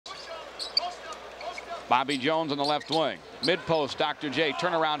Bobby Jones on the left wing. Mid-post, Dr. J.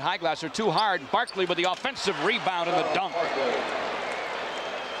 Turnaround, high glasser, too hard. Barkley with the offensive rebound and the dunk.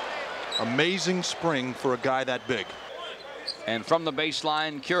 Amazing spring for a guy that big. And from the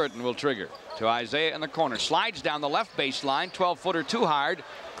baseline, Curitin will trigger. To Isaiah in the corner. Slides down the left baseline. 12-footer too hard.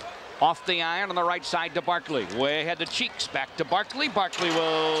 Off the iron on the right side to Barkley. Way ahead to Cheeks. Back to Barkley. Barkley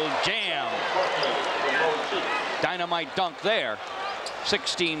will jam. Dynamite dunk there.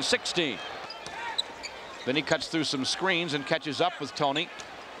 16-16. Then he cuts through some screens and catches up with Tony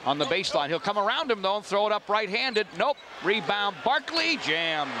on the baseline. He'll come around him though and throw it up right-handed. Nope. Rebound. Barkley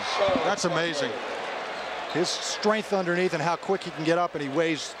jams. That's amazing. His strength underneath and how quick he can get up, and he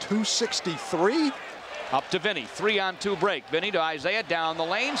weighs 263. Up to Vinny. 3-on-2 break. Vinny to Isaiah down the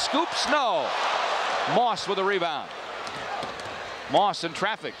lane. Scoops. No. Moss with a rebound. Moss in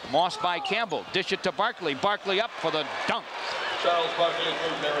traffic. Moss by Campbell. Dish it to Barkley. Barkley up for the dunk. Charles Barkley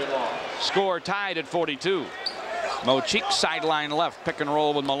is very long. Score tied at 42. Mo Cheeks sideline left. Pick and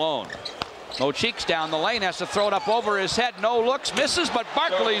roll with Malone. Mo Cheeks down the lane. Has to throw it up over his head. No looks. Misses. But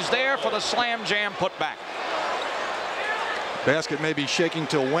Barkley's there for the slam jam putback. Basket may be shaking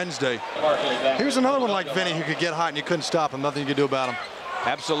till Wednesday. Here's another one like Vinny who could get hot and you couldn't stop him. Nothing you could do about him.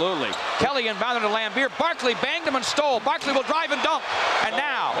 Absolutely. Kelly inbounded to Lambier. Barkley banged him and stole. Barkley will drive and dunk. And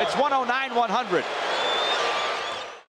now it's 109-100.